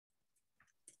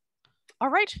All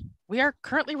right, we are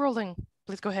currently rolling.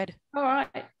 Please go ahead. All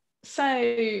right.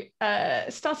 So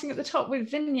starting at the top with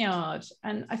Vineyard,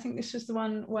 and I think this was the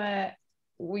one where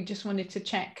we just wanted to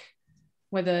check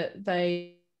whether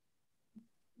they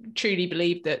truly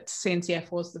believed that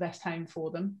CNCF was the best home for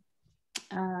them.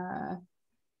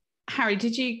 Harry,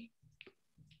 did you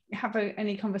have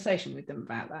any conversation with them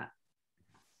about that?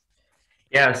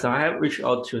 Yeah, so I have reached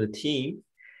out to the team,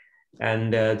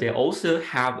 and they also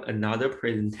have another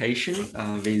presentation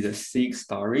with the SIG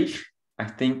storage. I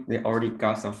think they already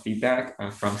got some feedback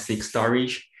from SIG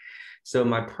storage. So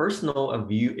my personal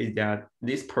view is that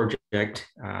this project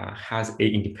has an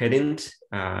independent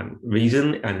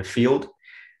reason and field,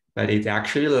 but it's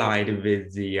actually aligned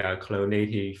with the cloud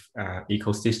native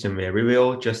ecosystem very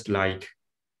well, just like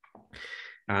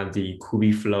the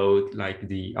Kubeflow, like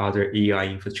the other AI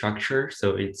infrastructure.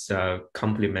 So it's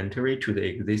complementary to the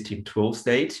existing tool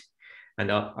state. And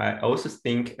I also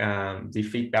think the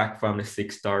feedback from the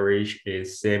SIG storage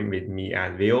is same with me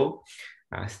as well,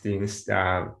 since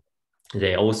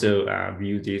they also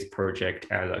view this project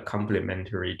as a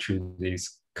complementary to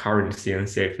this current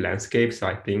CNCF landscape. So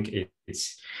I think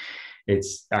it's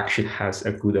actually has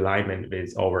a good alignment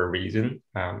with our reason.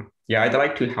 Yeah, I'd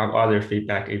like to have other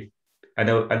feedback. If I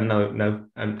don't know,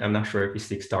 I'm not sure if it's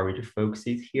SIG storage folks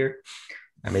is here.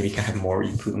 Maybe can have more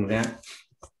input on that.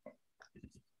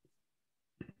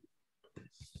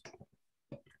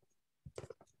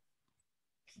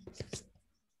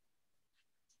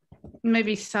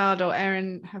 Maybe Saad or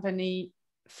Erin have any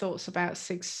thoughts about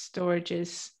SIG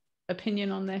Storage's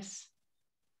opinion on this?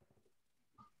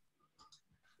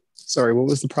 Sorry, what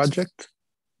was the project?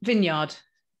 Vineyard.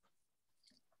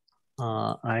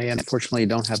 I unfortunately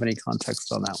don't have any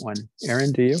context on that one.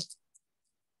 Erin, do you?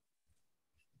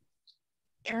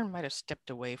 Erin might have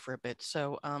stepped away for a bit,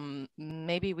 so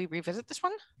maybe we revisit this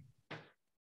one?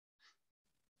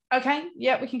 Okay,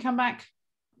 yeah, we can come back.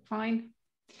 Fine.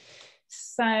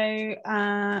 So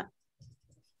the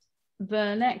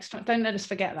next one, don't let us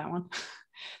forget that one.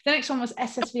 The next one was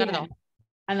SSVM.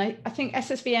 And I think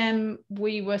SSVM,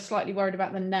 we were slightly worried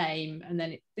about the name, and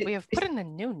then we have put in a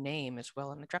new name as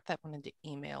well, and I dropped that one into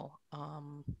email.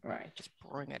 Right, just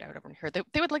pouring it out over here.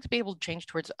 They would like to be able to change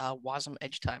towards WASM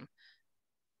Edge time.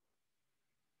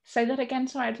 Say that again.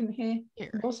 Sorry, I didn't hear.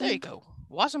 Here, there you go.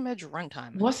 WASM Edge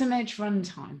runtime. WASM Edge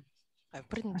runtime. I've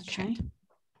put it in the chat.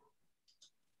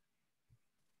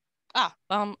 I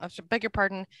beg your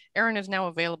pardon. Erin is now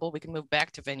available. We can move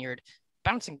back to Vineyard.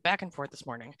 Bouncing back and forth this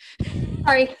morning.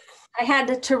 Sorry, I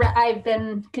had to. I've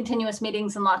been continuous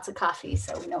meetings and lots of coffee,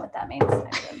 so we know what that means.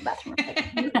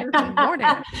 Good morning.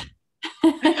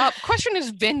 Question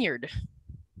is Vineyard.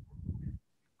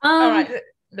 All right,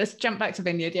 let's jump back to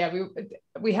Vineyard. Yeah,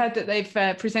 we heard that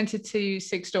they've presented to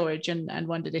SIG Storage and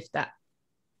wondered if that.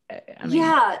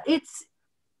 Yeah, it's.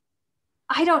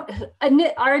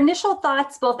 Our initial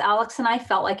thoughts, both Alex and I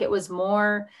felt like it was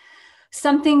more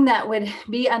something that would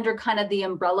be under kind of the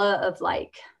umbrella of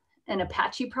like an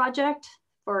Apache project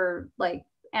for like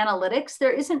analytics.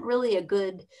 There isn't really a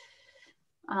good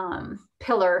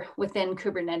pillar within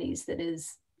Kubernetes that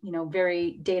is,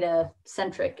 very data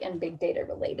centric and big data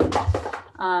related.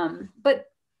 But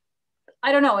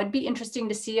I don't know, it'd be interesting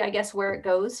to see, I guess, where it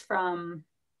goes from,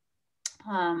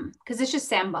 because it's just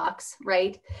sandbox,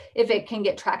 right? If it can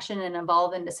get traction and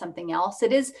evolve into something else.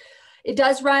 It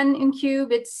does run in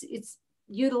Kube. It's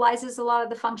utilizes a lot of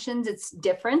the functions. It's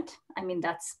different. I mean,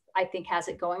 that's, I think, has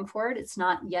it going for it. It's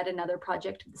not yet another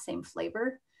project of the same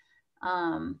flavor.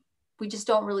 We just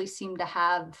don't really seem to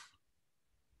have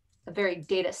a very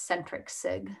data-centric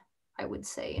SIG, I would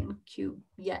say, in Kube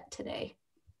yet today.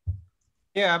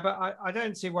 Yeah, but I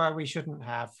don't see why we shouldn't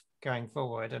have going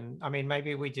forward. And I mean,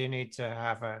 maybe we do need to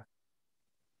have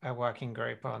a working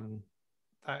group on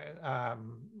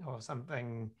or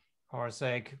something, or a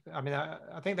SIG. I mean,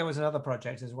 I think there was another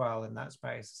project as well in that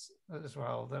space as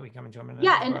well that we come into a minute.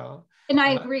 Yeah, as well. And I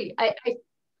agree.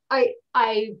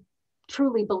 I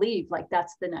truly believe like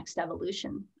that's the next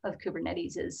evolution of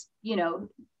Kubernetes is,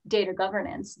 data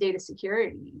governance, data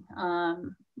security,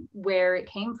 where it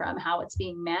came from, how it's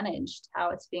being managed,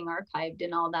 how it's being archived,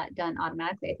 and all that done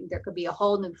automatically. I think there could be a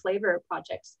whole new flavor of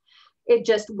projects. It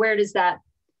just, where does that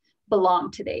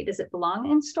belong today? Does it belong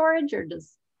in storage, or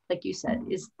does, like you said,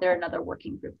 is there another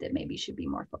working group that maybe should be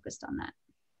more focused on that?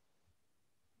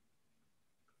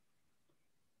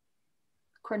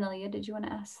 Cornelia, did you want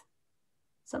to ask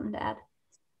something to add?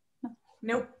 No?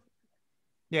 Nope.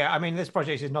 Yeah, I mean, this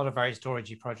project is not a very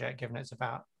storagey project, given it's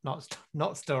about not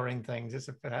storing things. It's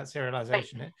about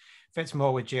serialization. Right. It fits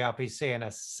more with gRPC in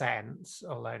a sense,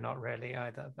 although not really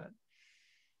either. But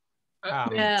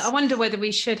Yeah, I wonder whether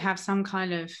we should have some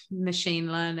kind of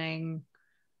machine learning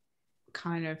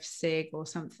kind of SIG or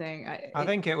something. I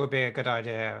think it would be a good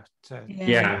idea to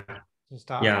Yeah.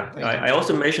 start. Yeah, I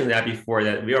also mentioned that before,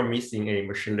 that we are missing a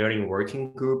machine learning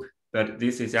working group, but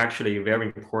this is actually a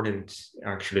very important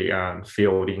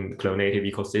field in cloud native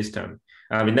ecosystem.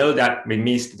 We know that we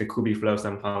missed the Kubeflow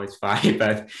somehow, it's fine,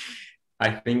 but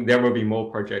I think there will be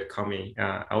more projects coming.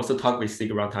 I also talked with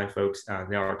SIG runtime folks.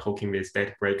 They are talking with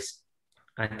Databricks.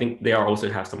 I think they are also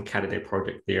have some candidate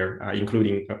project there,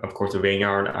 including, of course,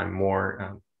 Vineyard and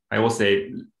more. I will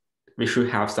say we should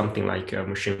have something like a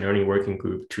machine learning working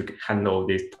group to handle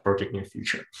this project in the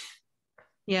future.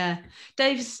 Yeah,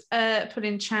 Dave's put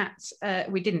in chat,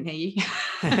 we didn't hear you.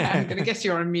 I'm going to guess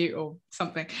you're on mute or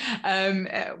something.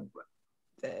 The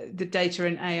Data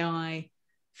and AI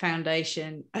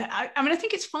Foundation. I mean, I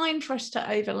think it's fine for us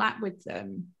to overlap with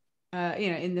them,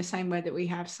 in the same way that we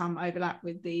have some overlap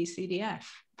with the CDF.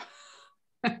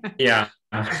 Yeah,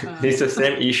 it's the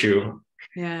same issue.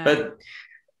 Yeah. But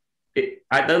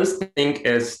I don't think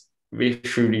we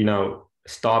should,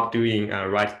 stop doing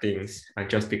right things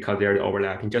just because they're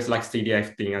overlapping. Just like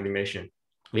CDF thing animation,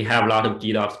 we have a lot of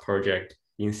GitOps project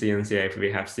in CNCF.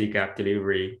 We have CGAP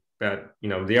delivery, but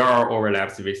there are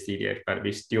overlaps with CDF, but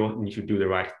we still need to do the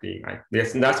right thing.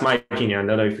 That's my opinion.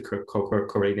 I don't know if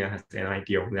Corina has an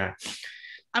idea on that.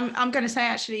 I'm going to say,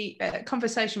 actually, a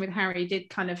conversation with Harry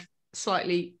did kind of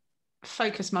slightly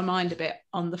focus my mind a bit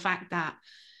on the fact that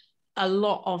a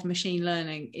lot of machine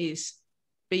learning is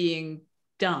being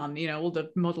done, all the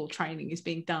model training is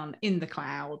being done in the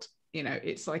cloud.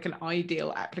 It's like an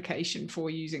ideal application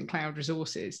for using cloud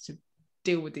resources to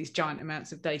deal with these giant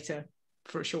amounts of data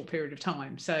for a short period of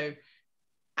time. So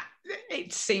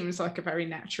it seems like a very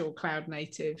natural cloud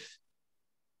native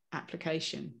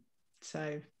application.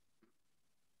 So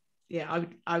yeah,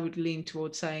 I would lean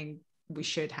towards saying we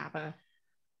should have a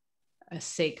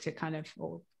SIG to kind of,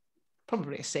 or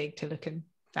probably a SIG to look in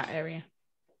that area.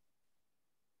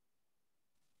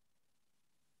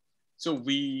 So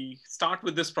we start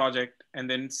with this project and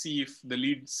then see if the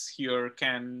leads here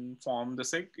can form the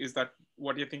SIG. Is that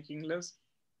what you're thinking, Liz?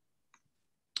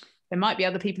 There might be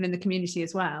other people in the community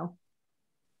as well.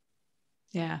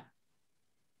 Yeah.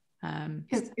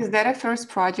 Is that a first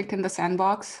project in the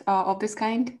sandbox of this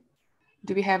kind?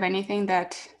 Do we have anything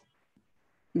that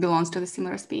belongs to the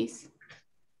similar space?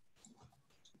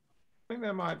 I think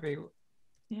there might be.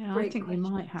 Yeah, I think we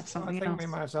might have something else. I think we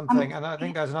might have something, and I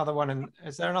think there's another one.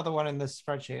 Is there another one in this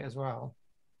spreadsheet as well?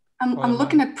 I'm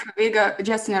looking at Pravega.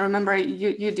 Justin, I remember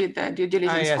you did the due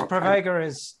diligence. Oh, yes,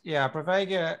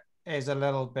 Pravega is a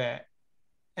little bit.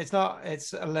 It's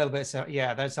a little bit. So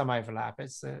yeah, there's some overlap.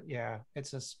 It's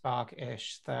a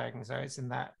Spark-ish thing. So it's in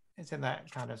that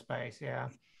kind of space. Yeah.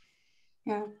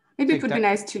 Yeah, maybe it would be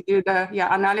nice to do the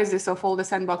analysis of all the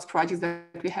sandbox projects that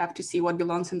we have to see what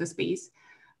belongs in the space.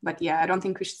 But yeah, I don't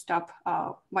think we should stop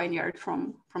Vineyard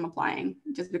from applying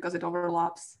just because it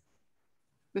overlaps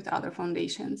with other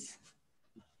foundations.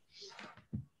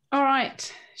 All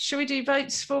right, shall we do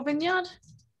votes for Vineyard?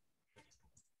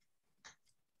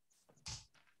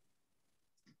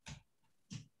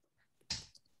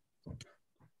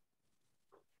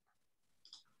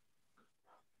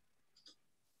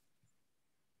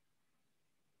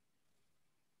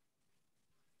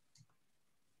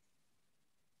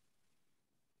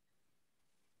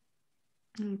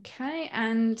 Okay,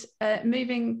 and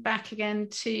moving back again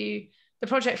to the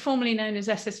project formerly known as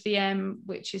SSVM,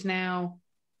 which is now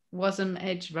WASM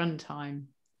Edge Runtime.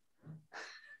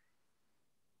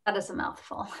 That is a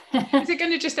mouthful. Is it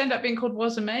going to just end up being called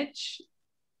WASM Edge?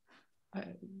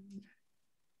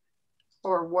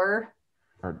 Or were?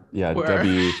 Or yeah,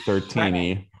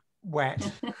 W13E.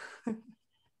 Wet. I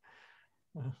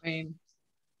mean,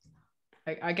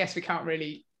 I guess we can't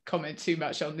really comment too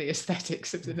much on the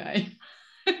aesthetics of the name.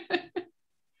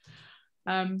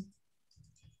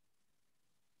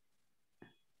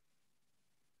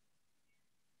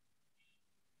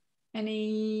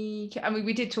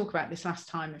 We did talk about this last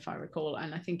time, if I recall,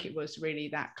 and I think it was really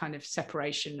that kind of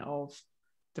separation of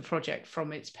the project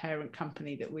from its parent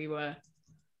company that we were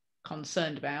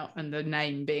concerned about, and the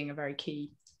name being a very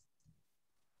key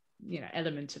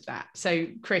element of that. So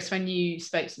Chris, when you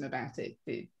spoke to them about it,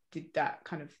 did that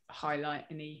kind of highlight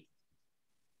any?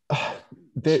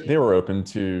 They were open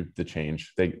to the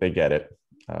change. They get it.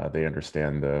 They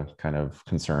understand the kind of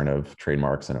concern of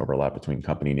trademarks and overlap between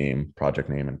company name, project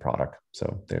name, and product.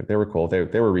 So they were cool. They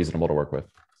were reasonable to work with.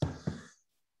 It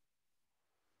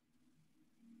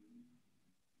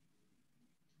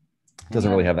doesn't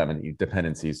really have that many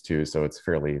dependencies too, so it's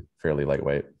fairly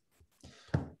lightweight.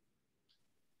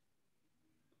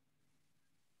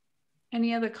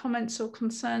 Any other comments or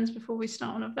concerns before we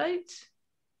start on a vote?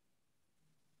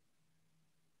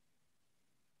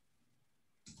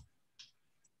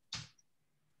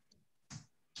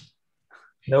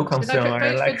 No concern. Should I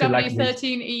vote for like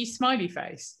W13E smiley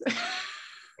face?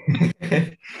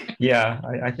 Yeah,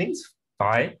 I think it's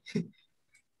fine.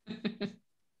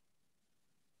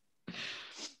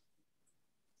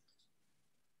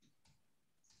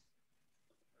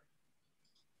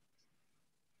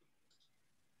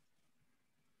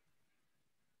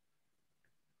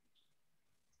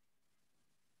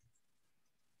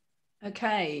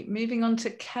 Okay, moving on to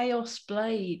Chaos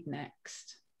Blade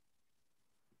next.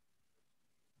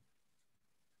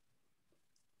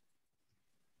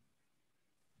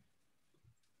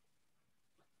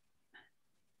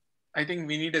 I think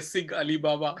we need a SIG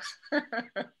Alibaba.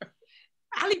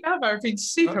 Alibaba have been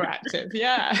super active,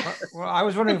 yeah. Well, I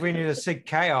was wondering if we need a SIG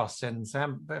Chaos in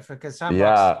because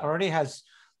Sandbox already has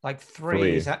like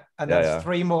three. And that's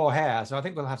 3 more here. So I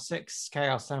think we'll have 6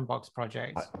 Chaos Sandbox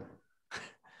projects.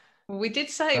 Well, we did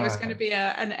say it was going to be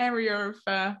an area of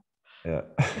a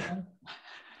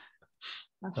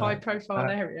high-profile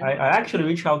area. I actually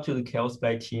reached out to the Chaos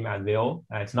Blade team as well.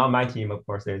 It's not my team, of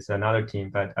course, it's another team.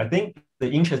 But I think the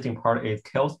interesting part is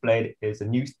Chaos Blade is a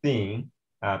new thing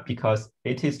because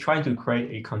it is trying to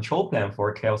create a control plan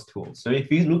for Chaos tools. So if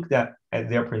you look at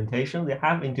their presentation, they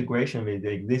have integration with the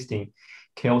existing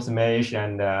Chaos Mesh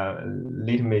and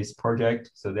Litmus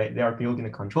project. So they are building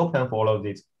a control plan for all of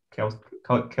these Chaos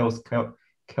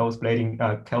Blading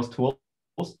Chaos tools.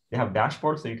 They have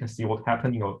dashboards so you can see what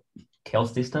happened in your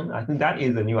Chaos system. I think that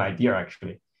is a new idea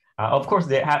actually. Of course,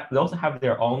 they also have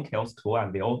their own Chaos tool,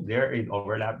 and there is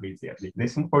overlap with the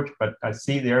existing project. But I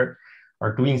see they are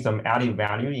doing some added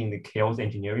value in the Chaos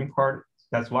engineering part.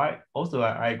 That's why also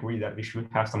I agree that we should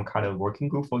have some kind of working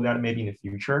group for that maybe in the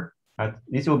future.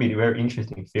 This will be a very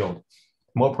interesting field.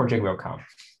 More project will come.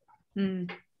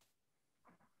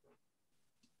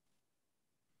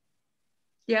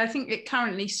 Yeah, I think it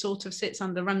currently sort of sits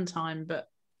under runtime, but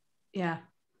yeah.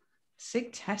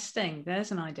 SIG testing,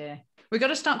 there's an idea. We've got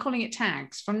to start calling it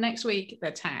tags. From next week,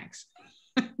 they're tags.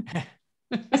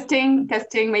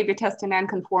 testing, maybe testing and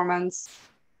conformance,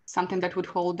 something that would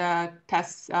hold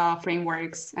test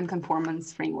frameworks and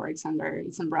conformance frameworks under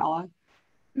its umbrella.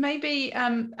 Maybe,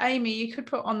 Amy, you could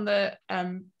put on the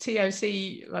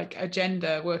TOC like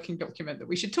agenda working document that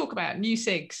we should talk about new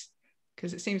SIGs,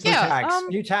 because it seems new tags.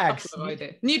 New tags.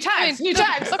 New tags.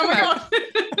 Oh my God.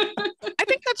 I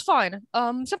think that's fine.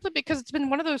 Simply because it's been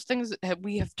one of those things that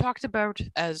we have talked about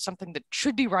as something that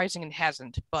should be rising and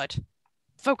hasn't. But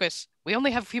focus. We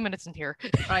only have a few minutes in here.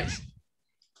 Right.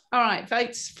 All right.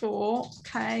 Votes for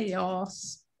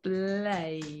Chaos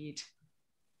Blade.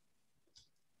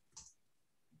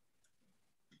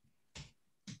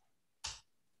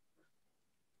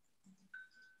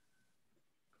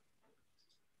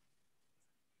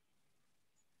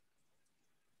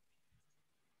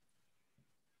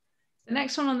 The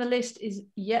next one on the list is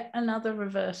yet another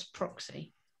reverse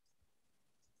proxy.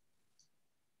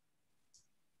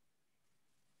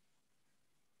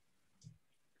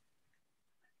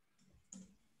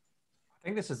 I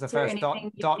think this is the first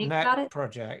 .NET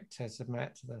project to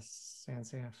submit to the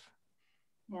CNCF.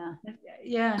 Yeah.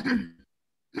 Yeah.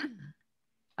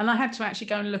 And I had to actually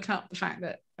go and look up the fact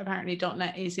that apparently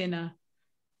 .NET is in a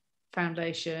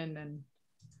foundation and.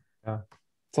 Yeah,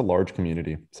 it's a large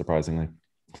community, surprisingly.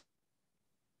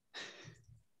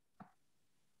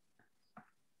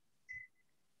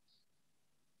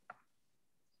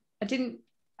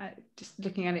 Just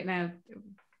looking at it now,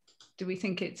 do we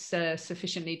think it's a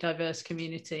sufficiently diverse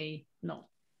community? Not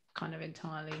kind of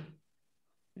entirely.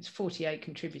 It's 48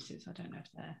 contributors. I don't know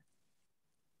if they're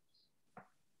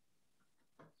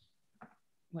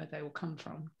where they will come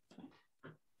from.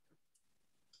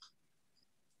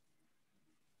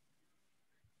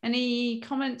 Any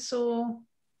comments or?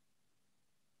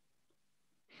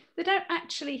 They don't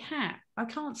actually have, I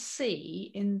can't see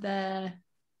in their,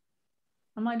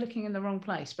 am I looking in the wrong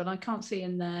place? But I can't see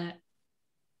in their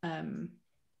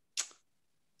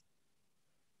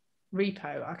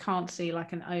repo, I can't see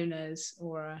like an owners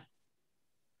or a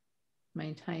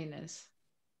maintainers.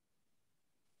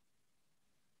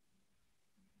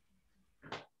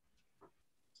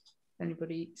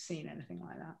 Anybody seen anything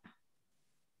like that?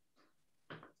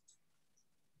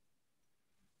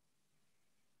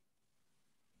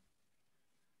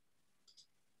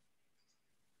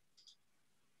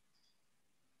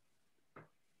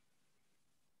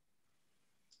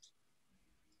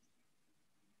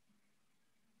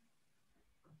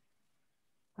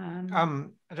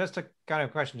 Just a kind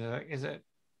of question: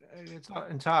 it's not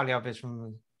entirely obvious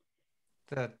from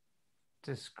the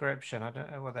description. I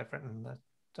don't know what they've written in the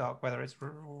doc, whether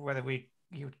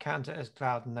you would count it as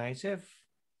cloud native.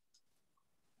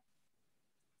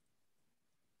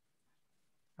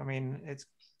 I mean, it's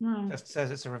just says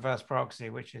it's a reverse proxy,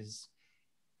 which is.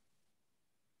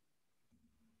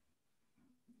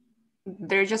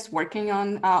 They're just working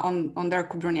on their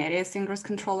Kubernetes ingress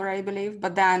controller, I believe.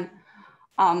 But then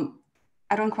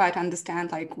I don't quite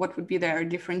understand like what would be their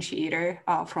differentiator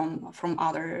from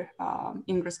other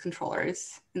ingress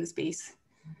controllers in the space.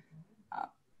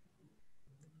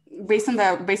 Based on the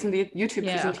YouTube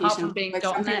presentation, apart from being like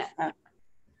 .NET.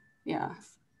 Yeah.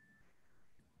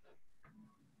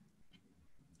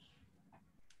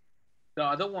 The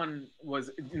other one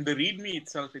was in the README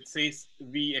itself. It says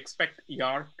we expect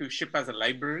YAR to ship as a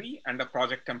library and a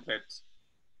project template.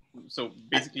 So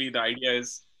basically, the idea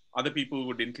is other people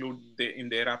would include in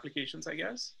their applications, I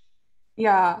guess.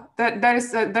 Yeah,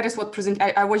 that is what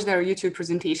I watched their YouTube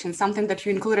presentation. Something that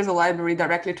you include as a library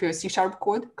directly to a C#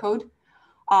 code.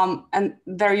 And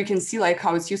there you can see like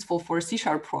how it's useful for C#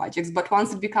 projects. But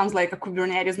once it becomes like a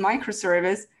Kubernetes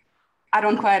microservice, I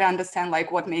don't quite understand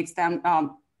like what makes them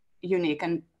unique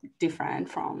and different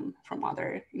from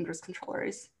other ingress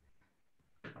controllers.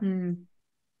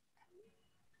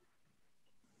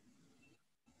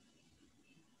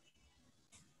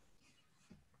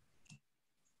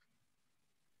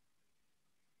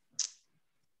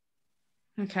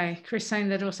 Okay, Chris saying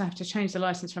they'd also have to change the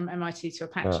license from MIT to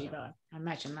Apache, but I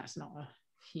imagine that's not a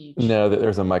huge. No,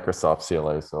 there's a Microsoft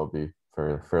CLA, so it'll be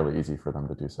fairly easy for them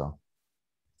to do so.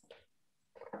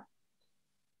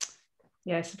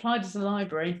 Yeah, supplied as a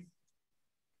library.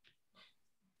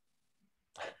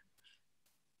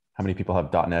 How many people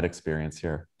have .NET experience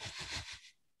here?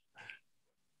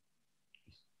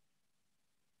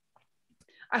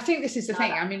 I think this is the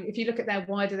thing. I mean, if you look at their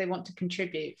why do they want to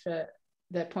contribute, for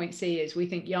their point C is we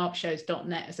think YARP shows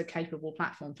 .NET as a capable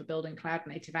platform for building cloud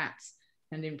native apps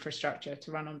and infrastructure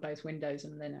to run on both Windows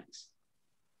and Linux.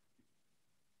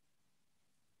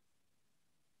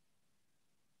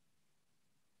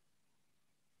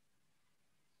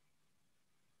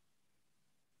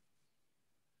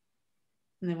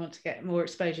 And they want to get more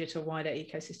exposure to a wider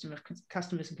ecosystem of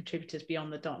customers and contributors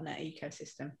beyond the .NET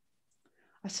ecosystem.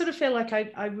 I sort of feel like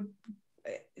I would,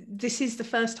 this is the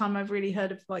first time I've really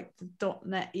heard of like the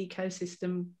 .NET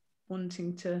ecosystem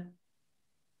wanting to,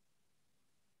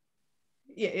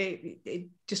 yeah, it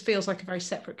just feels like a very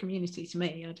separate community to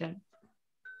me. I don't,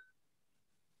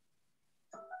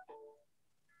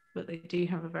 but they do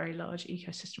have a very large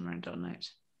ecosystem around .NET.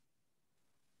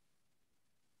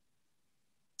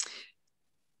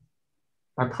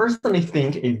 I personally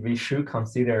think if we should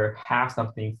consider have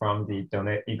something from the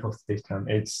 .NET ecosystem,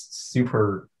 it's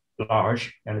super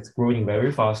large and it's growing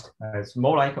very fast. It's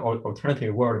more like an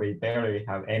alternative world we barely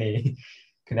have any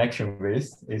connection with.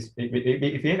 If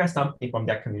you get something from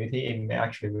that community, it may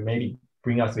actually maybe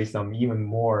bring us with some even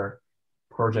more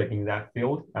project in that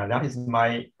field. That is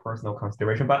my personal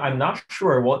consideration, but I'm not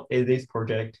sure what is this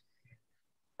project.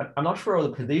 I'm not sure of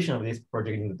the position of this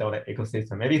project in the .NET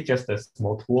ecosystem. Maybe it's just a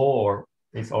small tool, or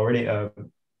it's already a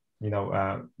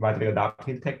widely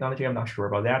adopted technology. I'm not sure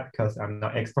about that because I'm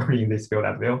not expert in this field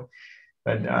as well.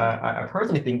 But I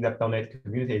personally think that .NET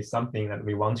community is something that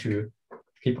we want to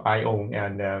keep eye on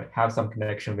and have some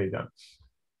connection with them.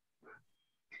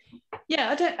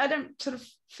 Yeah, I don't sort of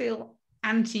feel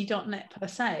anti.NET per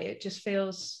se. It just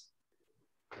feels,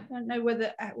 I don't know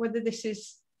whether this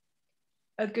is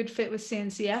a good fit with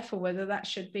CNCF or whether that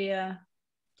should be a,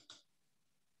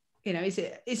 you know, is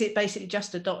it basically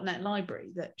just a .NET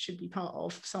library that should be part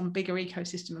of some bigger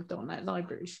ecosystem of .NET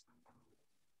libraries?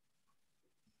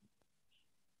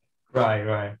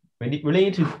 Right. We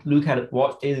need to look at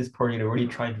what is this project really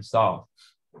trying to solve.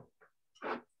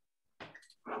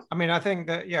 I mean, I think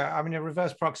that, yeah, I mean, a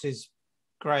reverse proxy is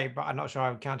great, but I'm not sure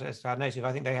I would count it as cloud native.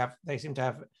 I think they seem to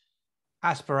have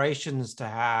aspirations to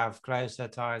have closer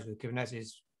ties with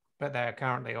Kubernetes, but they're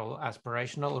currently all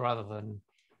aspirational rather than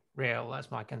real.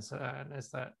 That's my concern, is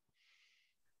that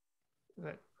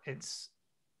it's,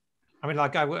 I mean,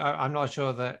 like I'm not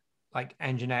sure that like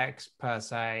Nginx per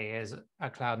se is a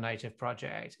cloud native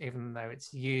project, even though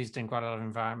it's used in quite a lot of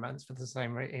environments for the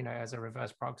same, you know, as a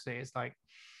reverse proxy. It's like,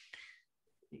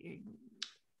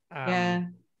 yeah,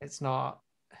 it's not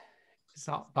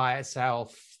by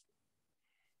itself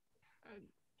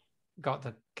got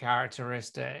the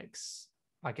characteristics.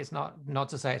 Like, it's not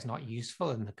to say it's not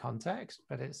useful in the context,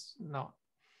 but it's not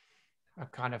a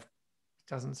kind of,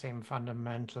 doesn't seem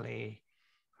fundamentally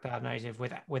cloud native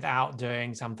without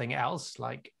doing something else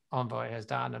like Envoy has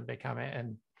done and become it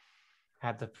and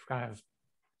had the kind of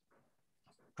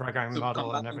programming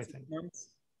model and everything.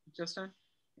 Justin?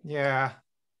 Yeah.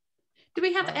 Do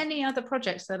we have any other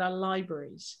projects that are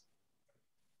libraries?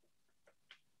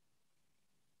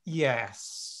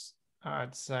 Yes,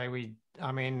 I'd say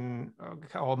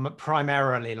or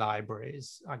primarily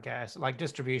libraries, I guess. Like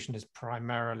distribution is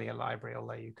primarily a library,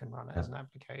 although you can run it as an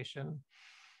application.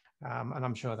 And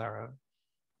I'm sure there are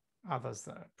others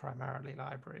that are primarily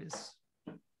libraries.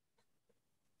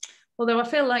 Although I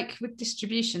feel like with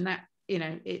distribution that,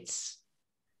 it's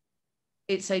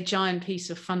a giant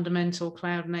piece of fundamental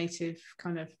cloud native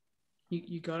kind of,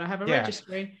 you got to have a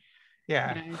registry.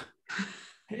 Yeah.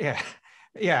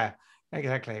 Yeah,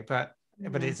 exactly. But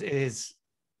it is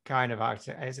kind of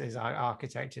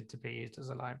architected to be used as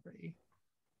a library.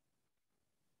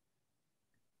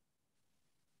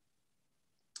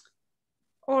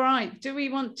 All right. Do we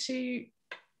want to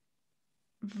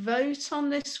vote on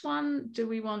this one? Do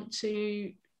we want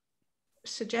to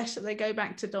suggest that they go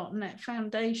back to .NET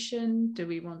Foundation? Do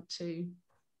we want to?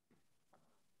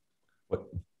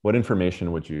 What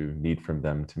information would you need from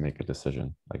them to make a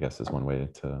decision, I guess, is one way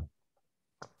to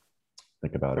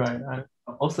think about it. Right. And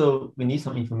also, we need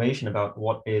some information about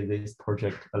what is this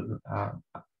project,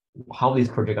 how this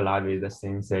project aligned with the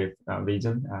CNCF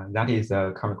region. That is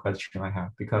a current question I have,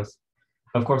 because,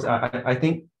 of course, I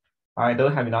think I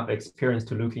don't have enough experience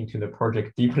to look into the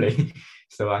project deeply.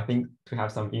 So I think to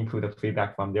have some input or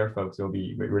feedback from their folks will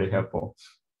be really helpful.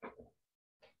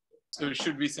 So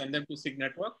should we send them to SIG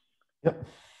Network? Yep.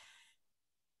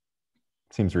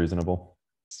 Seems reasonable.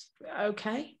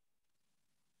 Okay.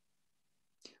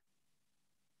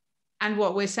 And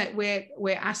what we're saying,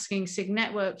 we're asking SIG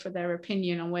Network for their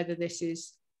opinion on whether this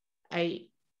is a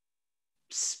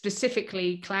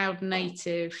specifically cloud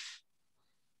native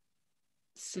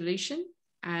solution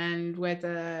and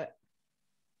whether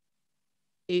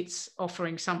it's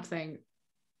offering something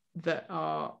that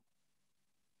our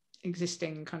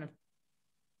existing kind of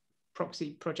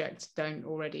proxy projects don't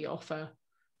already offer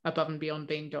above and beyond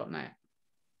being .NET.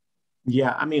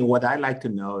 Yeah, I mean, what I like to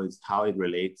know is how it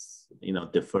relates,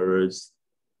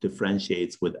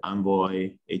 differentiates with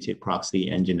Envoy, HA Proxy,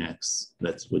 Nginx.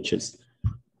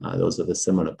 Those are the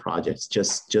similar projects.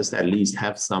 Just at least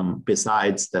have some,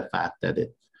 besides the fact that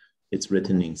it's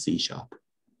written in C#.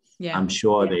 Yeah, I'm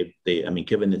sure they. I mean,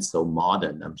 given it's so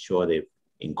modern, I'm sure they've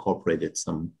incorporated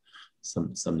some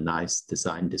nice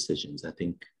design decisions. I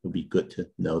think it would be good to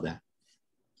know that.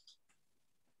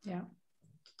 Yeah.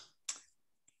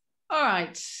 All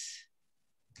right.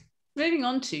 Moving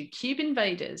on to Cube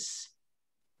Invaders.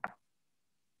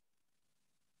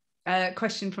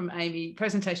 Question from Amy.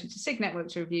 Presentation to SIG Network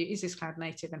to review. Is this cloud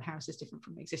native and how is this different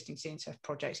from existing CNCF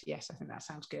projects? Yes, I think that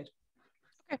sounds good.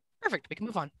 Okay, perfect. We can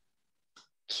move on.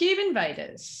 Cube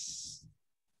Invaders,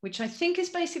 which I think is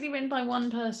basically written by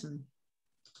one person.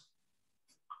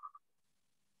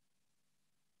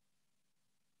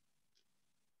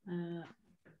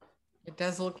 It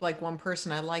does look like one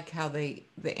person. I like how they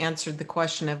answered the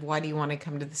question of why do you want to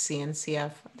come to the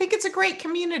CNCF? I think it's a great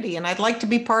community and I'd like to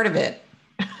be part of it.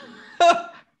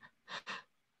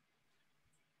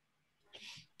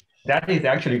 That is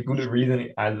actually a good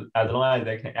reason, as long as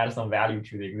they can add some value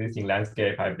to the existing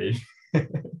landscape, I believe.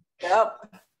 Yep.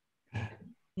 Yeah.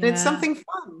 It's something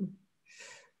fun.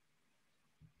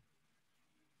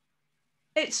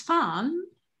 It's fun.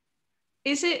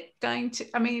 Is it going to,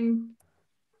 I mean,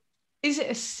 is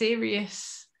it a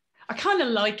serious, I kind of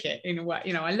like it in a way,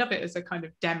 I love it as a kind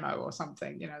of demo or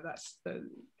something, that's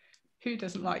who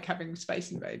doesn't like having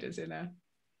Space Invaders in a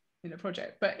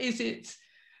project, but is it,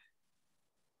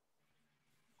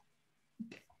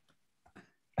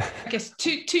 I guess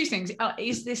two things.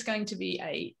 Is this going to be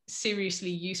a seriously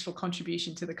useful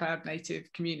contribution to the cloud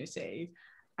native community?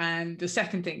 And the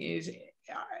second thing is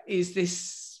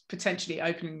this potentially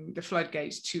opening the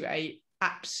floodgates to a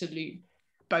absolute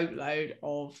boatload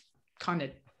of kind of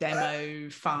demo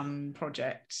fun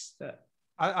projects that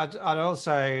I'd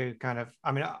also kind of,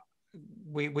 I mean,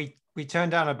 we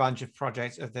turned down a bunch of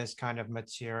projects of this kind of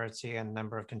maturity and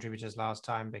number of contributors last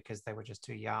time because they were just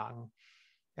too young.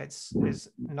 It's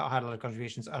not had a lot of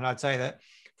contributions. And I'd say that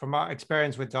from our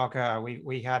experience with Docker,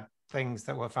 we had things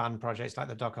that were fun projects like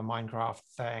the Docker Minecraft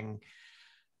thing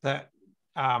that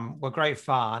were great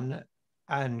fun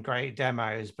and great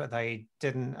demos, but they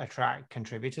didn't attract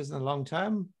contributors in the long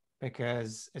term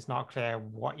because it's not clear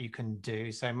what you can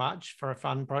do so much for a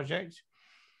fun project,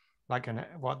 like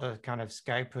what the kind of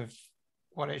scope of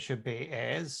what it should be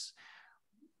is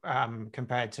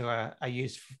compared to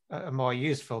a more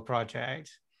useful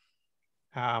project.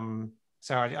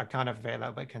 So I kind of feel a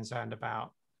little bit concerned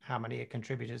about how many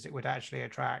contributors it would actually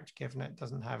attract, given it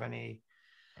doesn't have any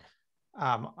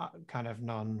kind of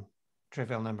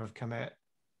non-trivial number of commit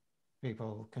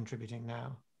people contributing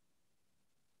now?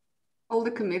 All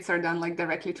the commits are done like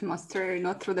directly to master,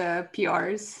 not through the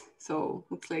PRs. So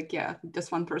looks like, yeah,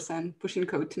 just one person pushing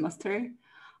code to master.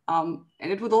 And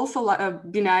it would also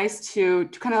be nice to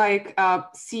kind of like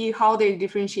see how they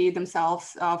differentiate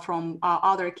themselves from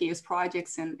other KS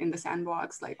projects in the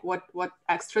sandbox. Like what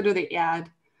extra do they add?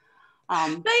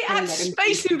 They add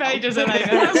Space Invaders,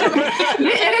 Elena.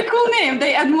 They add a cool name.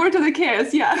 They add more to the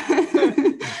chaos. Yeah.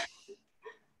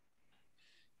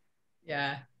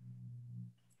 Yeah.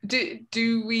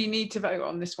 Do we need to vote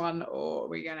on this one, or are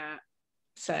we gonna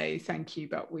say thank you?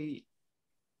 But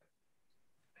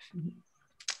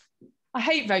I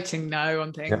hate voting no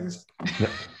on things. Yep.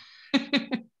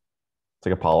 It's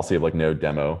like a policy of like no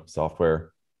demo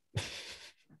software.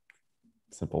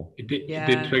 Simple. It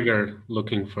did trigger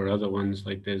looking for other ones.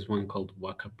 Like there's one called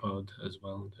Wakapod as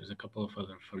well. There's a couple of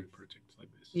other fun projects like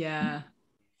this. Yeah.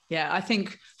 I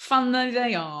think fun though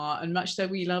they are, and much though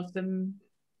we love them,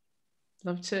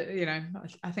 love to,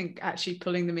 I think actually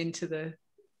pulling them into the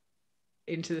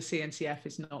CNCF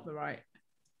is not the right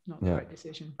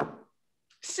decision.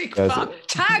 Sick fun,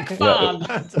 tag fun.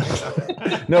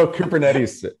 No,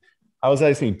 Kubernetes. I was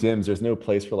asking DIMS, there's no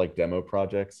place for like demo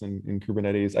projects in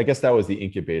Kubernetes. I guess that was the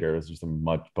incubator. There's just a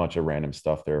bunch of random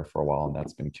stuff there for a while, and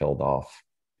that's been killed off.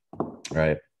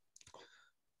 Right.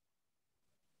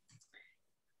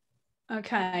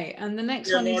 Okay, and the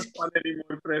next one is not fun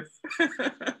anymore, Chris.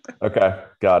 Okay,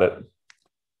 got it.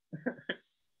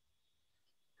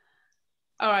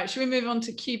 All right, should we move on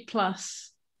to Q+?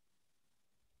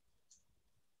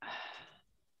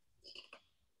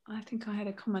 I think I had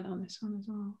a comment on this one as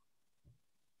well.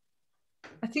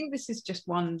 I think this is just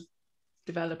one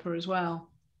developer as well.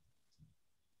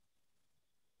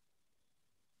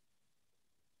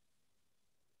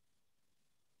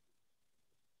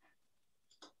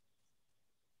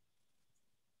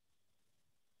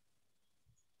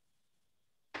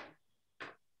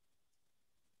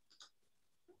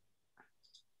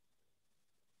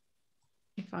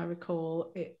 If I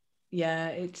recall it,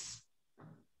 it's,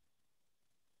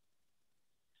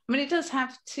 I mean, it does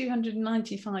have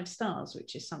 295 stars,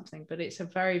 which is something, but it's a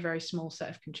very, very small set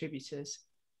of contributors.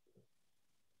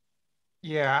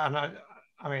 Yeah, and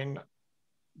I mean,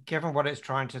 given what it's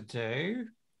trying to do,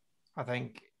 I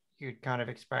think you'd kind of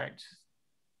expect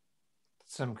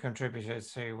some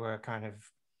contributors who were kind of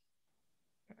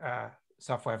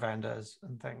software vendors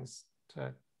and things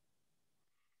to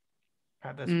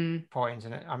at this point.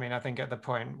 And I mean, I think at the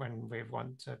point when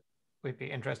we'd be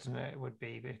interested in it, it would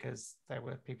be because there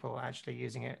were people actually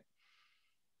using it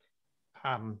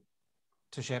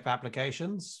to ship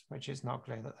applications, which is not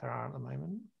clear that there are at the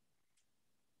moment.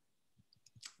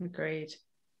 Agreed.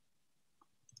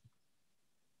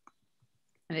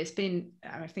 And it's been,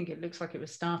 I think it looks like it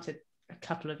was started a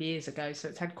couple of years ago, so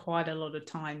it's had quite a lot of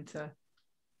time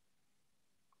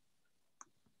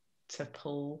to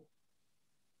pull.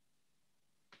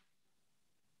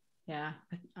 Yeah,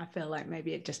 I feel like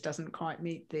maybe it just doesn't quite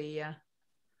meet the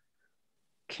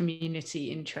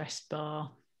community interest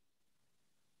bar.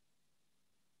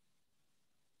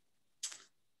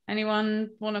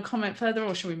 Anyone want to comment further,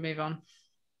 or should we move on?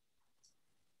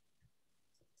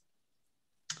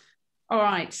 All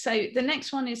right, so the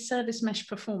next one is service mesh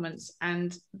performance,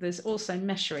 and there's also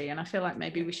meshery, and I feel like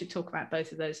maybe we should talk about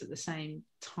both of those at the same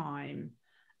time,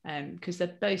 because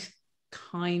they're both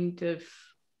kind of,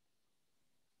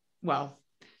 well,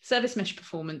 service mesh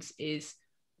performance is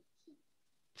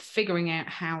figuring out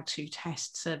how to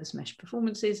test service mesh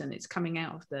performances, and it's coming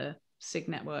out of the SIG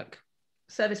network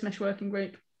service mesh working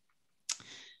group.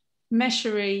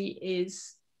 Meshery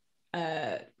is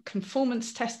a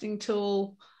conformance testing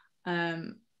tool.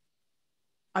 I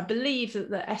believe that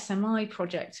the SMI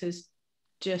project has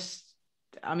just,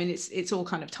 I mean, it's all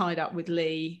kind of tied up with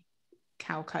Lee,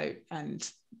 Calcoat, and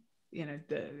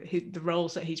the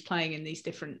roles that he's playing in these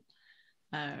different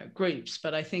groups.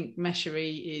 But I think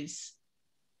Meshery is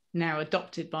now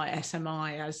adopted by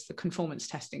SMI as the conformance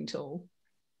testing tool.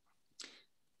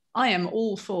 I am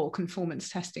all for conformance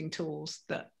testing tools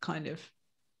that kind of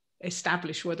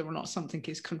establish whether or not something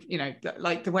is,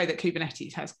 like the way that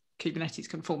Kubernetes has Kubernetes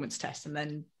conformance test, and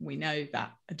then we know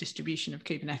that a distribution of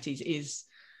Kubernetes is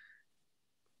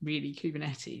really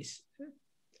Kubernetes.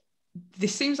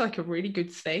 This seems like a really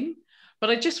good thing, but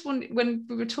I just want, when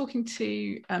we were talking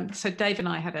to, so Dave and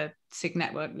I had a SIG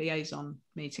network liaison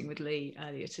meeting with Lee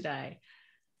earlier today.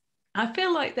 I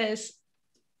feel like there's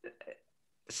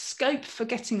scope for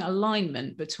getting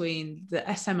alignment between the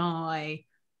SMI,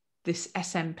 this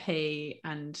SMP,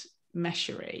 and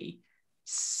Meshery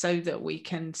so that we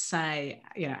can say,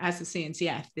 you know, as the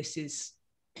CNCF, this is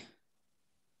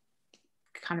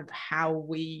kind of how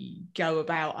we go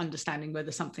about understanding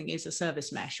whether something is a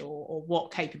service mesh, or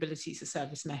what capabilities a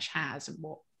service mesh has and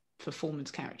what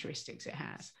performance characteristics it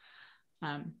has.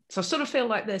 So I sort of feel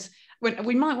like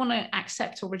we might want to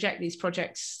accept or reject these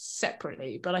projects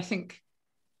separately, but I think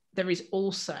there is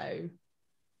also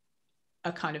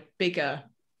a kind of bigger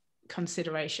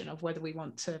consideration of whether we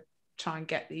want to try and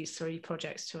get these three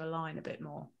projects to align a bit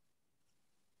more.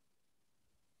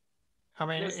 I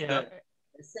mean, yes, yeah.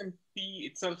 The SMP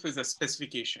itself is a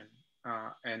specification,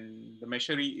 and the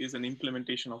Meshery is an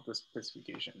implementation of the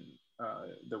specification,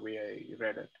 the way I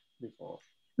read it before.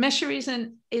 Meshery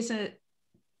is a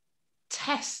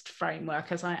test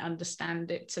framework, as I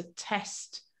understand it, to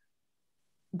test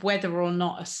whether or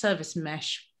not a service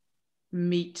mesh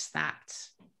meets that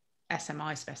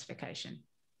SMI specification.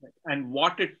 And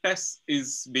what it tests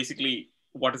is basically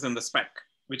what is in the spec,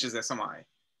 which is SMI.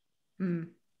 Mm.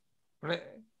 Well,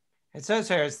 it says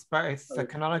here it's both the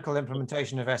canonical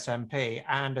implementation of SMP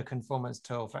and a conformance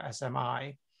tool for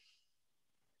SMI.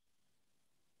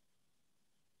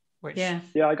 Which, yeah,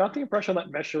 I got the impression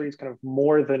that Meshery is kind of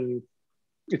more than,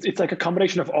 it's like a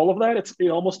combination of all of that. It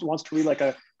almost wants to be like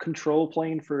a control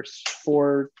plane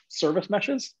for service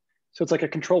meshes. So it's like a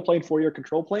control plane for your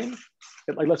control plane.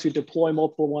 It like lets you deploy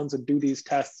multiple ones and do these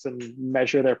tests and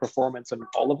measure their performance and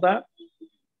all of that.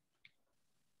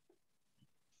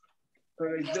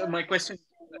 My question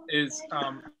is,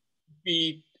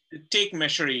 we take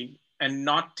Meshery and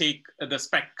not take the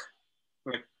spec.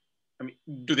 Like, I mean,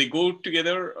 do they go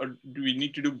together, or do we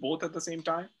need to do both at the same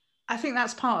time? I think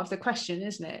that's part of the question,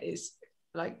 isn't it? Is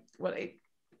like, well,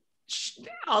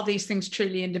 are these things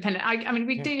truly independent? I mean,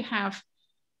 we do have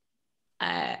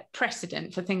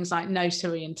precedent for things like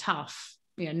Notary and TUF.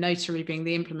 You know, Notary being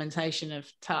the implementation of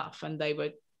TUF, and they were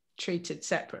treated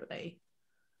separately.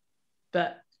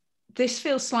 But this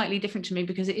feels slightly different to me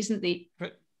because it isn't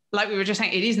like we were just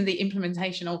saying, it isn't the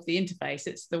implementation of the interface.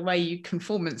 It's the way you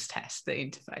conformance test the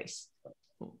interface.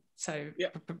 So yeah,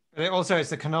 but it also is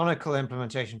the canonical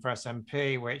implementation for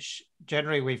SMP, which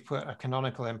generally we've put a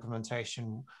canonical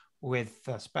implementation with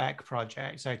the spec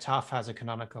project. So TUF has a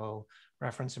canonical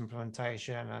reference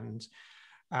implementation,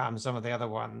 and some of the other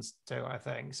ones do, I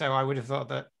think. So I would have thought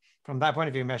that from that point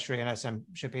of view, Meshery and SM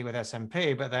should be with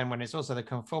SMP, but then when it's also the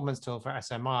conformance tool for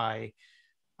SMI,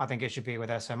 I think it should be with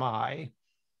SMI.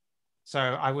 So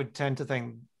I would tend to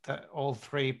think that all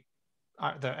three,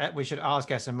 that we should ask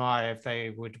SMI if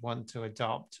they would want to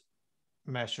adopt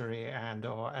Meshery and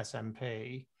or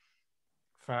SMP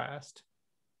first.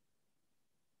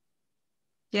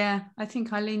 Yeah, I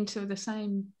think I lean to the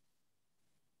same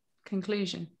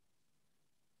conclusion.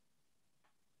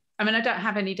 I mean, I don't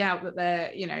have any doubt that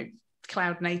they're, you know,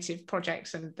 cloud native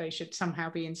projects and they should somehow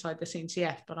be inside the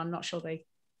CNCF, but I'm not sure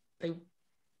I'm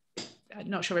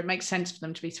not sure it makes sense for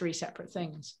them to be three separate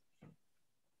things.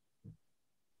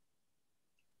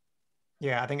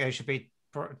 Yeah, I think they should be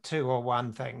two or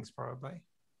one things probably.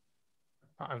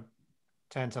 I would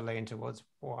tend to lean towards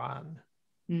one.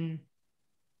 Mm.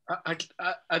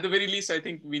 At the very least, I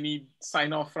think we need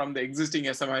sign off from the existing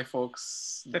SMI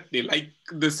folks that they like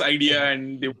this idea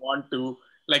and they want to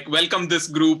like welcome this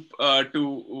group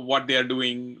to what they are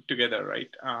doing together, right?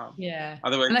 Yeah.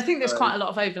 Otherwise, and I think there's quite a lot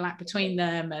of overlap between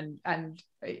them, and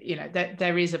you know,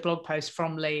 there is a blog post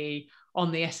from Lee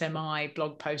on the SMI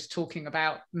blog post talking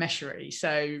about Meshery.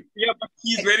 So yeah, but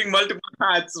he's wearing multiple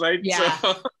hats, right? Yeah.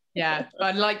 So. Yeah, but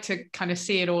I'd like to kind of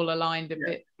see it all aligned a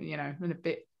bit, you know, and a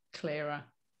bit clearer.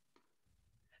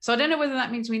 So I don't know whether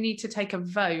that means we need to take a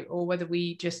vote or whether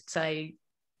we just say,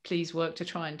 please work to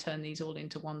try and turn these all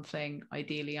into one thing,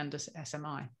 ideally under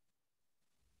SMI.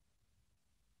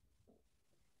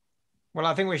 Well,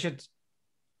 I think we should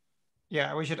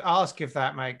ask if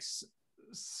that makes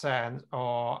sense,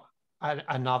 or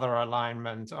another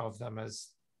alignment of them as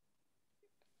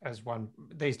one,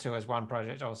 these two as one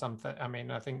project or something. I mean,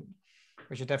 I think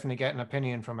we should definitely get an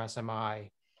opinion from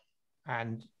SMI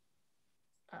and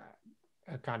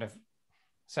a kind of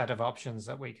set of options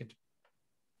that we could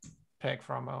pick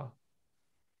from. Or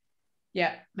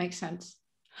yeah, makes sense.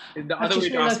 I just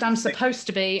realized I'm supposed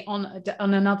to be on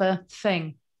another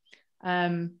thing.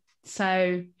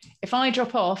 So if I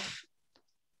drop off,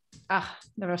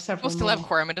 there are several. We'll still have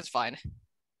quorum, and it's fine.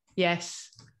 Yes.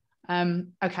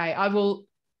 Okay,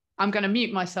 I'm going to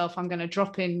mute myself. I'm going to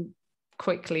drop in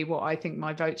quickly what I think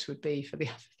my votes would be for the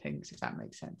other things, if that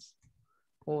makes sense.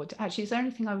 Or actually, is there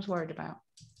anything I was worried about?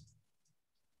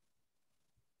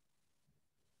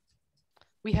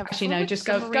 We have actually no. Just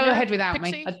go ahead without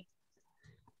Pixie? me.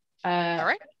 All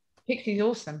right. Pixie's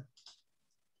awesome.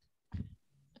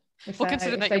 If We'll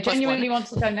consider that they your plus genuinely one. want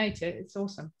to donate it, it's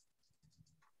awesome.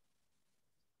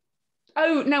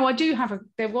 Oh no, I do have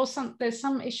there's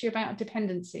some issue about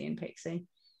dependency in Pixie.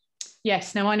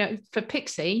 Yes, no, I know for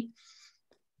Pixie,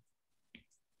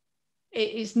 it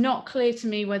is not clear to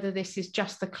me whether this is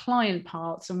just the client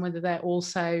parts and whether they're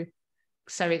also,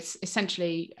 so it's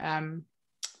essentially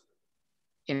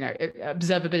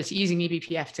observability, using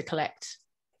eBPF to collect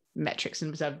metrics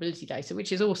and observability data,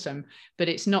 which is awesome, but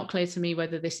it's not clear to me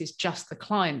whether this is just the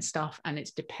client stuff and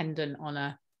it's dependent on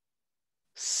a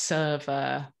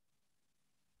server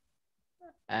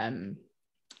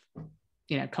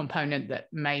component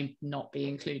that may not be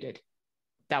included.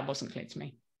 That wasn't clear to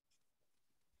me.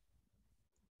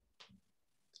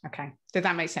 Okay, did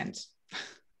that make sense?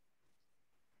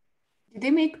 Did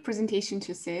they make a presentation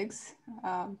to SIGs?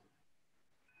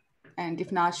 And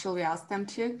if not, shall we ask them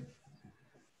to?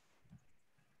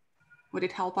 Would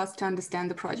it help us to understand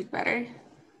the project better?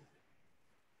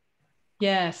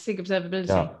 Yeah, SIG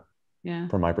observability. Yeah.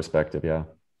 From my perspective, yeah.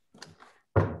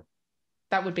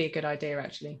 That would be a good idea,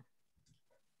 actually.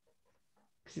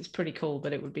 Because it's pretty cool,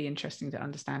 but it would be interesting to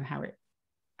understand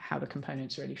how the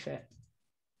components really fit.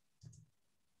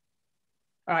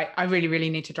 All right, I really, really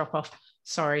need to drop off.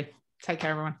 Sorry. Take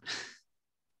care, everyone.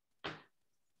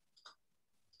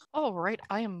 All right,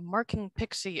 I am marking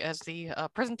Pixie as the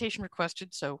presentation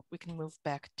requested, so we can move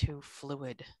back to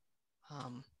Fluid.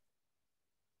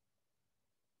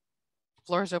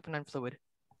 Floor is open on Fluid.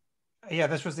 Yeah,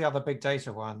 this was the other big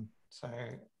data one. So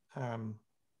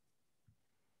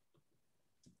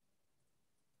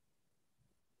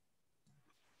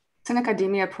it's an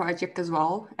academia project as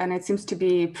well, and it seems to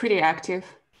be pretty active.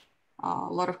 A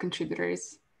lot of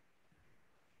contributors.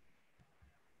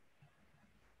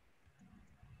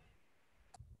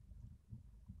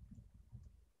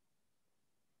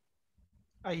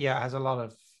 Yeah, it has a lot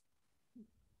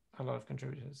of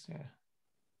contributors. Yeah.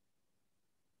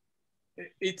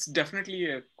 It's definitely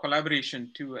a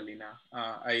collaboration too, Alina.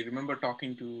 I remember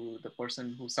talking to the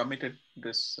person who submitted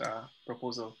this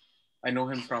proposal. I know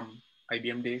him from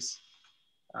IBM days.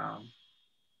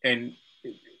 And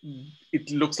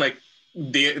it looks like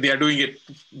they are doing it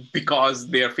because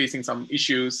they are facing some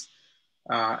issues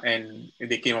and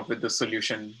they came up with the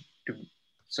solution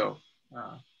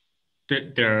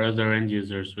There are other end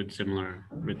users with similar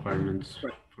requirements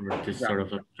for this sort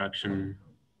of abstraction.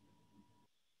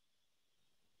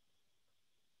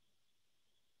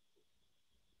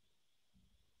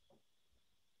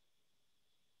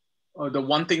 The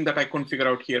one thing that I couldn't figure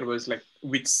out here was like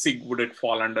which SIG would it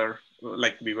fall under,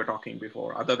 like we were talking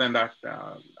before. Other than that,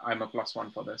 I'm a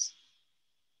 +1 for this.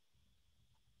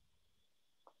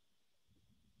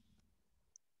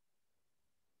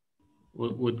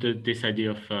 Would this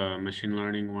idea of machine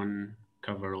learning one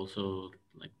cover also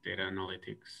like data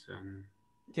analytics?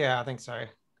 Yeah, I think so.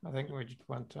 I think we just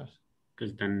want to.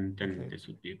 Because then this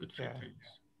would be a good fit. Yeah.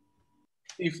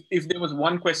 If there was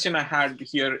one question I had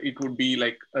here, it would be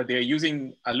like they are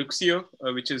using Alluxio,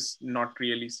 which is not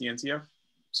really CNCF.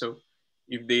 So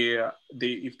if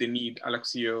they need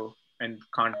Alluxio and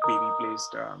can't be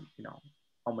replaced,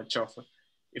 how much of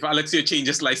if Alluxio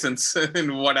changes license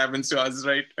and what happens to us,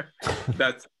 right?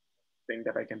 That's the thing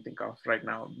that I can think of right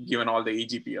now, given all the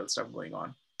AGPL stuff going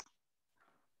on.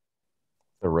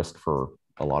 The risk for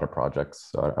a lot of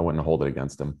projects, so I wouldn't hold it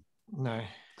against them. No.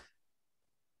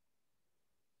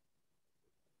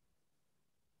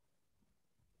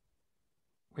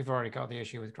 We've already got the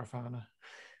issue with Grafana.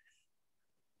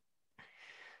 I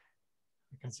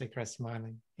can see Chris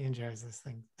smiling. He enjoys this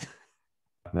thing.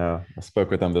 No, I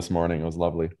spoke with them this morning. It was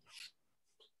lovely.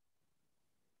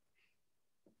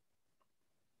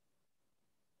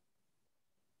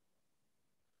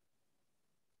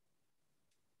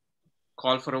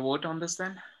 Call for a vote on this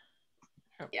then?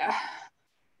 Yeah.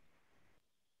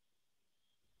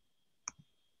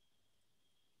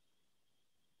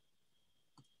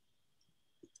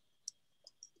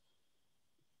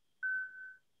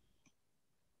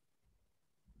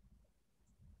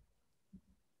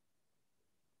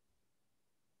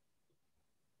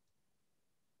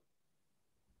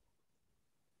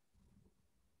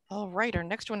 All right, our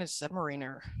next one is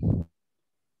Submariner.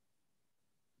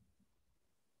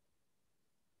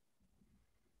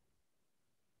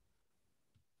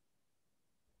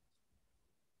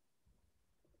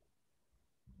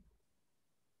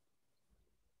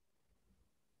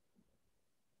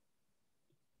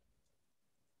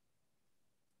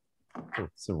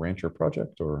 It's a Rancher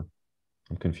project, or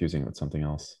I'm confusing it with something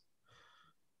else.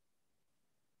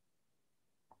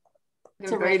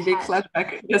 It's a very big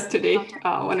flashback yesterday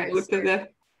when I looked at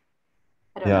that.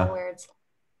 I don't know where it's.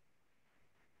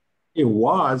 It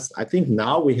was. I think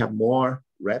now we have more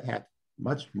Red Hat,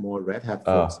 much more Red Hat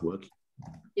folks working.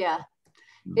 Yeah,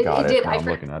 it Got it. did. Now I I'm first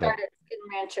looking at it. started Skin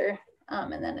Rancher,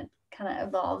 and then it kind of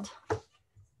evolved.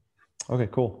 Okay,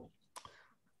 cool.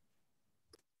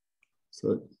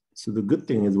 So the good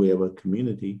thing is we have a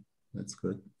community. That's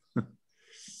good.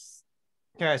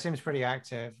 Yeah, it seems pretty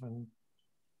active. And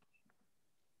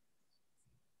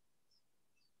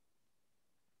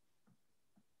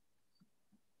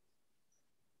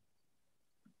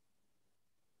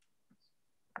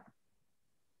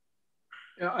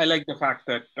Yeah, I like the fact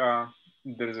that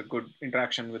there is a good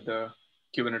interaction with the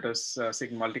Kubernetes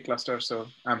SIG multi-cluster, so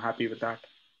I'm happy with that.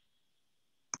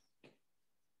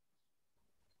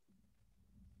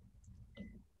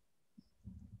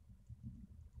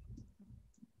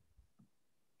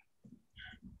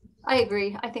 I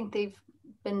agree. I think they've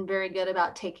been very good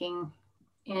about taking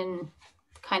in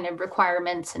kind of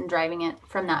requirements and driving it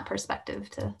from that perspective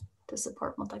to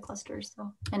support multi-clusters,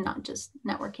 so, and not just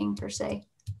networking per se.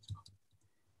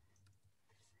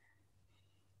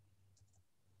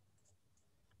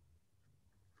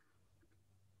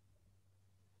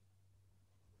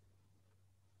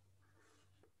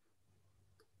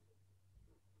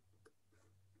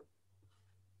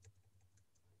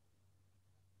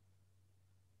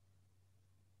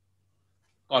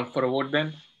 Call for a vote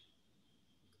then.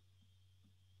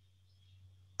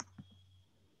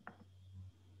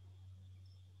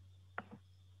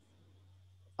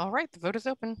 All right, the vote is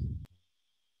open.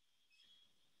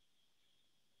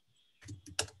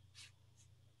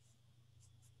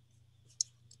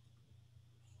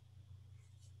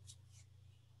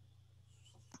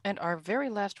 And our very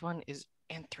last one is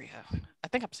Anthrea. I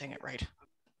think I'm saying it right.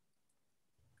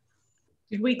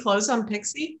 Did we close on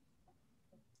Pixie?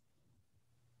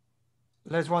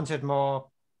 Liz wanted more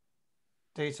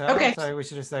detail, Okay. so we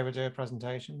should just say we'll do a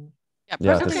presentation. Yeah,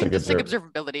 Yeah, presenting the the SIG SIG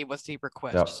observability was the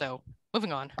request. Yep. So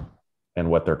moving on. And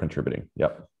what they're contributing.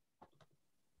 Yep.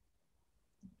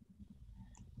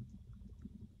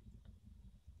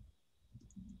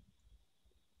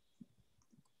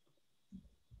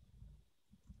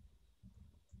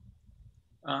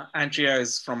 Andrea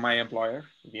is from my employer,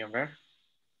 VMware.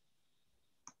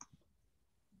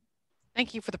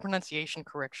 Thank you for the pronunciation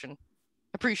correction.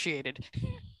 Appreciated.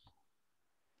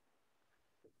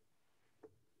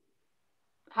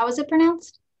 How is it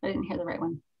pronounced? I didn't hear the right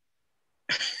one.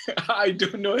 I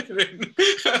don't know.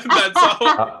 That's how.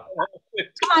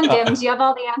 Come on, Dims, you have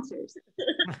all the answers.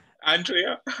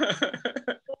 Andrea.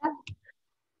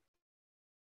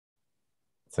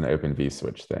 It's an open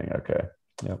vSwitch thing. Okay.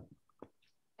 Yep.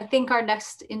 I think our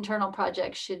next internal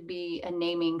project should be a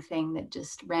naming thing that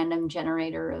just random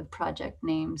generator of project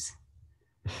names.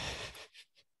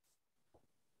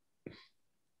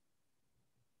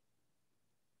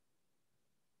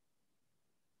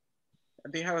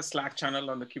 They have a Slack channel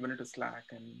on the Kubernetes Slack,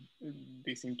 and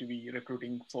they seem to be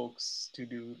recruiting folks to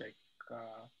do like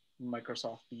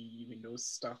Microsoft Windows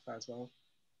stuff as well.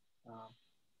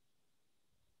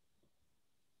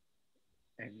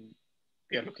 And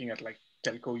they are looking at like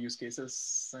telco use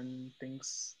cases and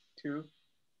things too.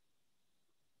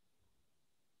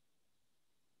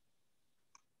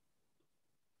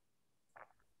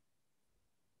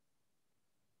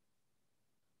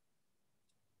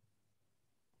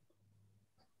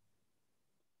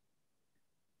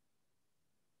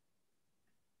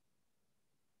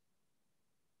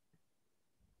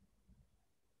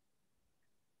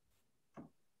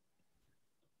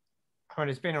 I mean,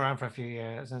 it's been around for a few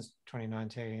years, since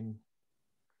 2019.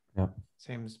 Yeah.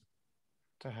 Seems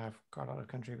to have got a lot of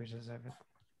contributors over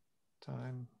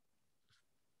time.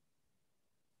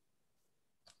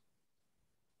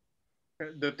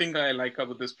 The thing I like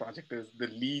about this project is the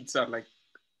leads are like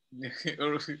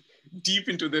deep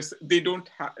into this. They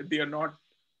are not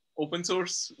open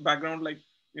source background like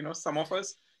some of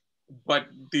us, but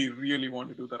they really want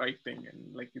to do the right thing,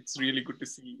 and like it's really good to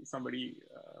see somebody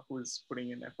who is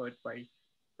putting in effort by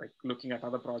like looking at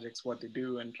other projects, what they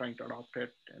do, and trying to adopt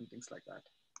it and things like that.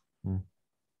 Mm.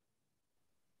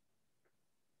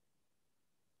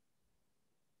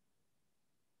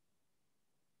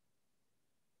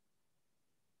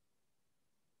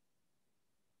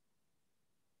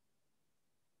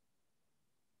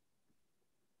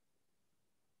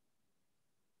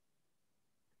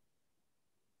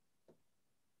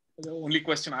 The only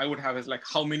question I would have is like,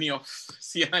 how many of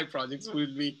CNI projects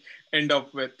will we end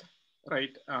up with,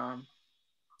 right?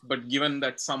 But given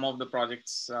that some of the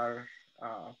projects are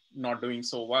not doing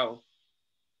so well,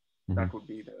 that would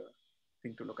be the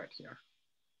thing to look at here.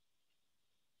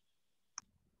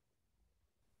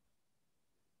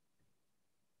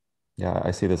 Yeah,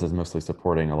 I see this as mostly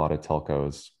supporting a lot of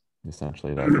telcos,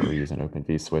 essentially, that are using Open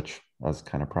vSwitch as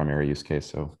kind of primary use case.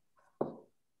 So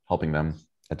helping them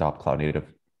adopt cloud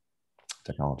native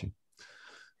technology.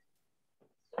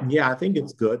 Yeah, I think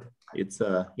it's good. It's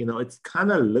it's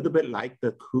kind of a little bit like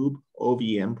the Kube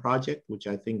OVM project, which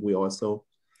I think we also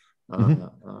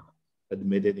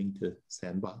admitted into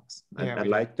Sandbox. Yeah,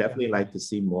 I'd definitely like to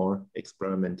see more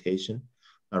experimentation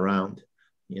around,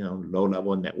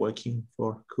 low-level networking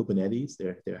for Kubernetes.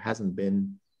 There hasn't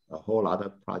been a whole lot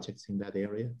of projects in that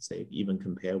area, say even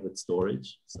compared with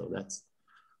storage. So that's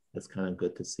kind of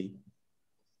good to see.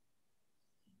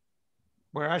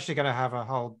 We're actually going to have a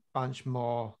whole bunch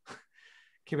more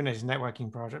Kubernetes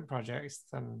networking projects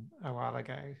than a while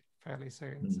ago, fairly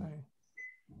soon. So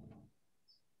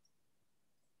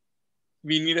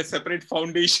we need a separate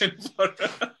foundation for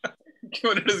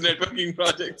Kubernetes networking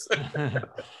projects.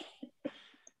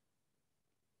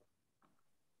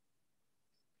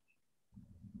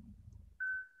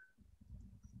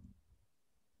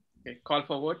 Okay, call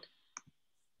for vote.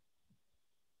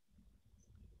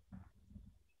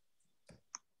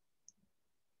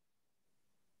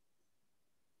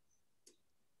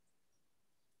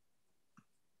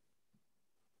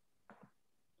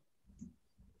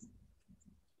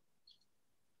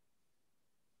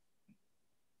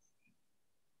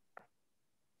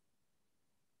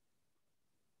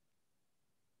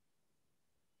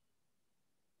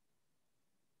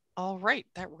 All right,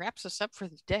 that wraps us up for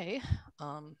the day.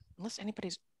 Unless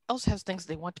anybody else has things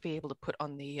they want to be able to put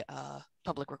on the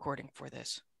public recording for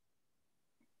this.